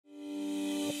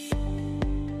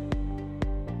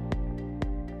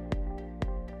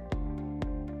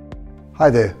Hi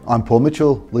there, I'm Paul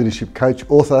Mitchell, leadership coach,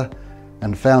 author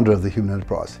and founder of The Human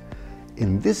Enterprise.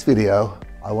 In this video,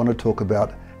 I want to talk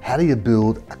about how do you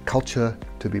build a culture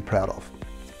to be proud of.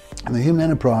 In The Human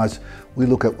Enterprise, we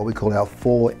look at what we call our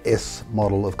 4S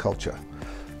model of culture.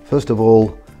 First of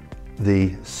all,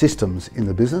 the systems in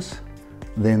the business,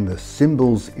 then the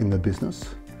symbols in the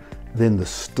business, then the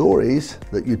stories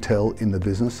that you tell in the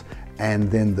business,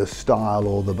 and then the style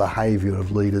or the behaviour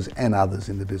of leaders and others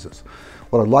in the business.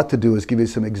 What I'd like to do is give you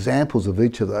some examples of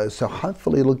each of those, so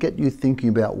hopefully it'll get you thinking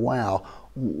about, wow,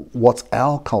 what's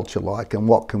our culture like and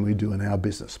what can we do in our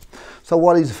business? So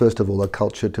what is, first of all, a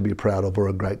culture to be proud of, or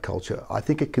a great culture? I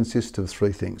think it consists of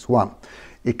three things. One,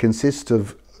 it consists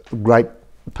of great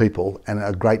people and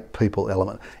a great people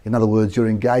element. In other words, your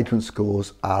engagement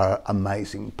scores are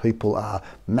amazing. People are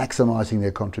maximising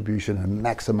their contribution and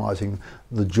maximising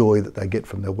the joy that they get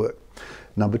from their work.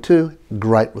 Number two,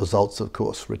 great results, of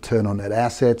course. Return on net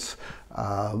assets,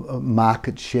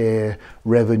 market share,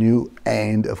 revenue,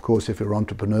 and of course, if you're an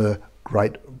entrepreneur,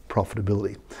 great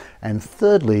profitability. And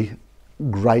thirdly,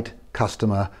 great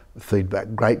customer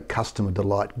feedback, great customer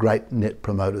delight, great net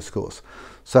promoter scores.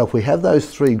 So if we have those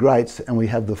three greats and we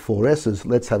have the 4S's,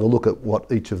 let's have a look at what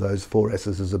each of those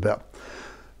 4S's is about.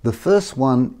 The first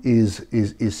one is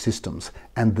systems,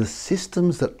 and the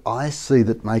systems that I see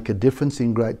that make a difference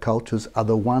in great cultures are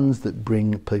the ones that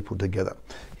bring people together.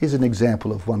 Here's an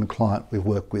example of one client we've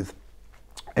worked with.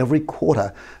 Every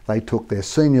quarter, they took their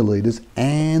senior leaders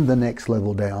and the next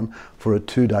level down for a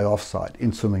 2-day offsite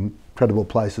in some incredible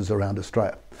places around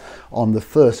Australia. On the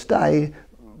first day,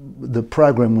 the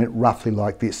program went roughly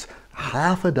like this.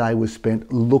 Half a day was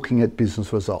spent looking at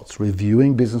business results,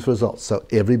 reviewing business results, so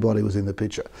everybody was in the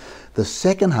picture. The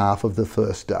second half of the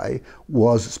first day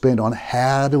was spent on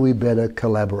how do we better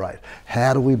collaborate?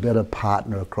 How do we better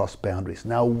partner across boundaries?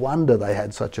 No wonder they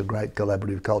had such a great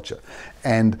collaborative culture.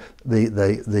 And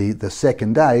the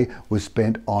second day was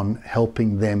spent on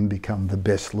helping them become the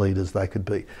best leaders they could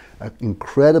be. An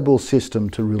incredible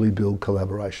system to really build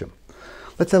collaboration.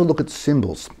 Let's have a look at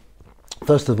symbols.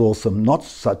 First of all, some not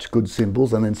such good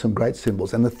symbols and then some great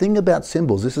symbols. And the thing about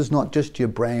symbols, this is not just your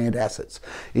brand assets.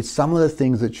 It's some of the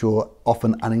things that you're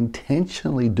often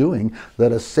unintentionally doing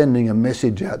that are sending a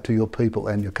message out to your people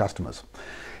and your customers.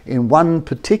 In one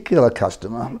particular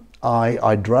customer,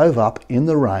 I drove up in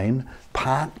the rain,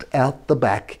 parked out the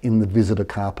back in the visitor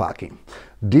car parking.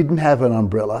 Didn't have an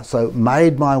umbrella, so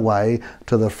made my way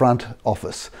to the front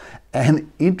office.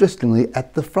 And interestingly,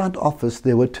 at the front office,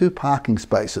 there were 2 parking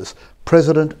spaces,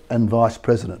 president and vice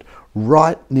president,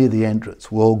 right near the entrance.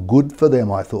 Well, good for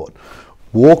them, I thought.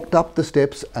 Walked up the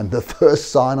steps, and the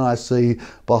first sign I see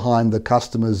behind the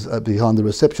customers, behind the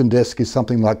reception desk, is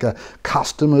something like,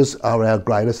 customers are our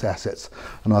greatest assets.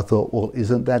 And I thought, well,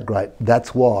 isn't that great?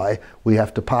 That's why we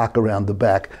have to park around the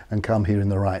back and come here in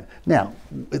the rain. Now,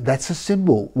 that's a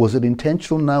symbol. Was it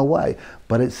intentional? No way.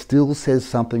 But it still says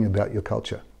something about your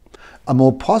culture. A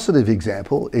more positive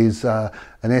example is an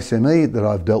SME that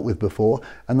I've dealt with before,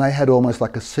 and they had almost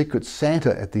like a secret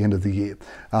Santa at the end of the year.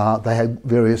 They had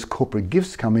various corporate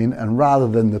gifts come in, and rather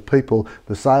than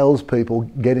the sales people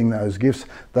getting those gifts,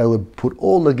 they would put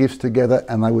all the gifts together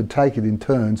and they would take it in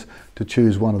turns to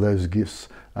choose one of those gifts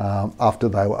after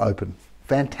they were open.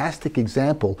 Fantastic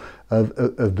example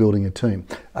of building a team.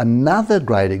 Another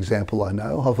great example I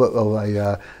know of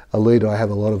a leader I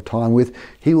have a lot of time with,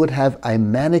 he would have a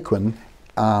mannequin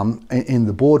in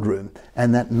the boardroom,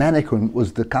 and that mannequin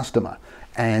was the customer.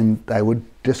 And they would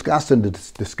discuss and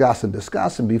discuss and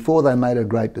discuss, and before they made a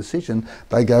great decision,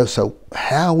 they go, so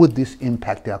how would this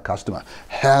impact our customer?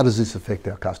 How does this affect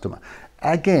our customer?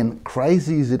 Again,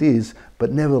 crazy as it is,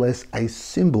 but nevertheless a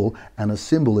symbol, and a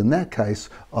symbol in that case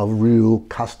of real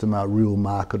customer, real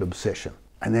market obsession.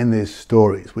 And then there's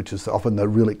stories, which is often the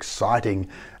real exciting,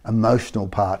 emotional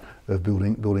part of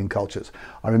building cultures.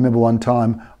 I remember one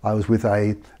time I was with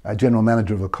a general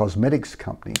manager of a cosmetics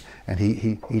company, and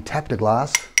he tapped a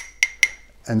glass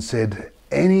and said,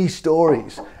 any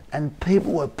stories? And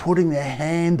people were putting their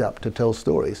hand up to tell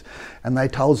stories. And they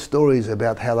told stories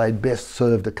about how they'd best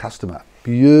served a customer.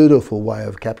 Beautiful way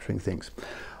of capturing things.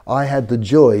 I had the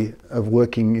joy of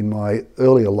working in my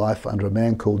earlier life under a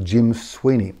man called Jim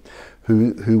Sweeney,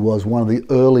 who was one of the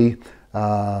early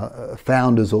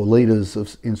founders or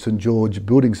leaders in St George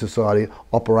Building Society,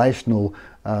 operational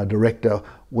director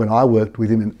when I worked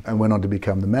with him and went on to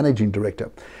become the managing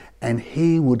director. And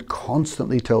he would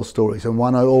constantly tell stories. And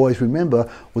one I always remember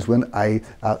was when a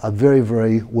very,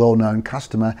 very well-known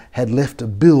customer had left a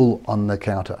bill on the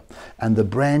counter. And the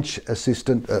branch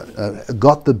assistant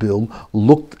got the bill,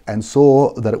 looked and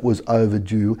saw that it was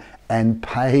overdue, and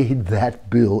paid that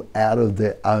bill out of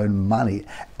their own money.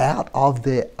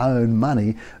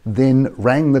 Then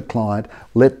rang the client,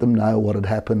 let them know what had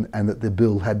happened and that the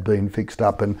bill had been fixed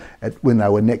up, and when they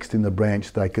were next in the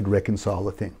branch, they could reconcile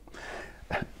the thing.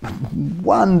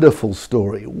 Wonderful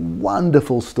story of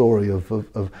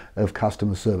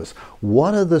customer service.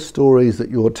 What are the stories that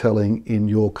you're telling in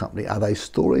your company? Are they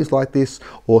stories like this,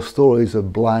 or stories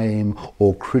of blame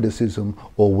or criticism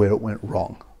or where it went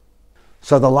wrong?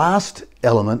 So the last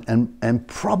element, and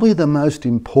probably the most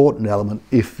important element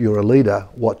if you're a leader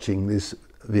watching this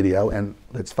video, and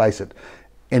let's face it,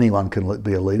 anyone can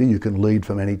be a leader, you can lead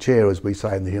from any chair, as we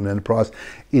say in the Human Enterprise,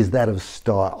 is that of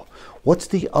style. What's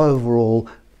the overall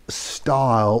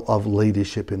style of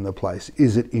leadership in the place?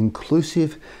 Is it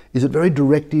inclusive? Is it very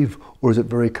directive, or is it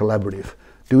very collaborative?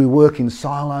 Do we work in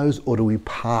silos, or do we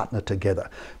partner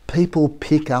together? People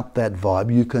pick up that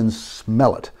vibe. You can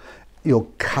smell it. Your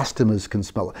customers can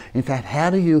smell it. In fact, how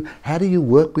do you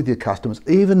work with your customers?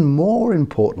 Even more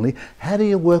importantly, how do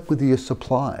you work with your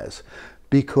suppliers?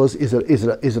 Because is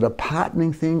it a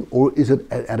partnering thing, or is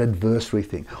it an adversary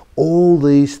thing? All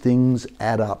these things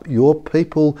add up. Your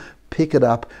people pick it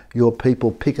up. Your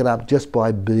people pick it up just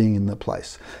by being in the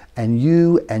place. And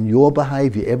you and your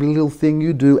behavior, every little thing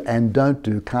you do and don't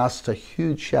do, casts a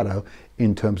huge shadow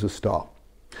in terms of style.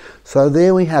 So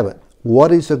there we have it.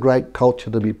 What is a great culture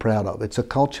to be proud of? It's a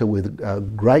culture with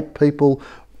great people,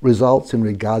 results in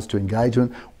regards to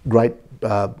engagement, great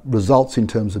results in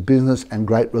terms of business, and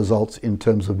great results in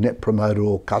terms of net promoter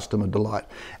or customer delight.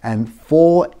 And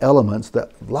 4 elements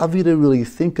that I'd love you to really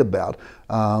think about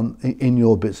in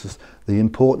your business: the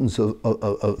importance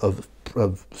of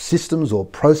systems or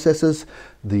processes,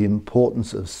 the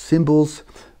importance of symbols,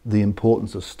 the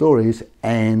importance of stories,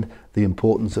 and the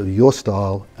importance of your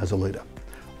style as a leader.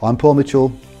 I'm Paul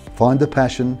Mitchell. Find the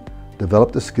passion,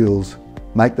 develop the skills,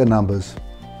 make the numbers,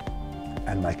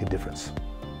 and make a difference.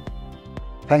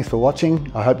 Thanks for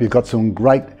watching. I hope you got some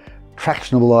great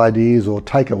tractionable ideas or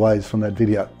takeaways from that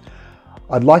video.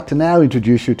 I'd like to now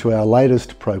introduce you to our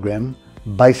latest program,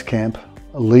 Basecamp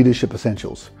Leadership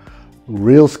Essentials,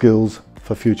 real skills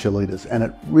for future leaders. And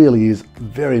it really is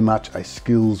very much a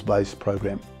skills-based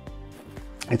program.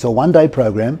 It's a one-day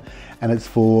program, and it's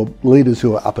for leaders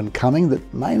who are up and coming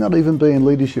that may not even be in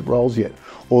leadership roles yet,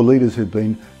 or leaders who've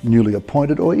been newly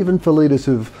appointed, or even for leaders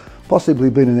who've possibly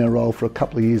been in their role for a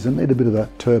couple of years and need a bit of a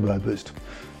turbo boost.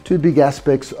 2 big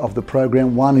aspects of the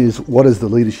program. One is, what is the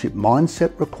leadership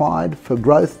mindset required for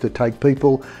growth to take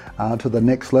people to the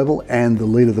next level, and the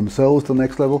leader themselves to the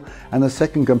next level? And the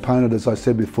second component, as I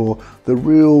said before, the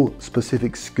real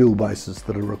specific skill bases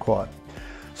that are required.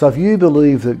 So if you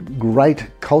believe that great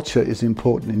culture is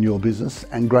important in your business,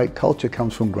 and great culture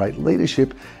comes from great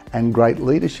leadership, and great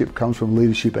leadership comes from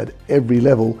leadership at every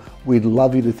level, we'd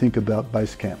love you to think about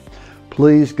Basecamp.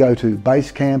 Please go to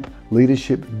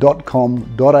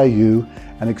basecampleadership.com.au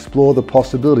and explore the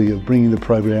possibility of bringing the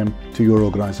program to your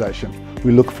organisation.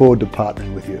 We look forward to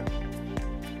partnering with you.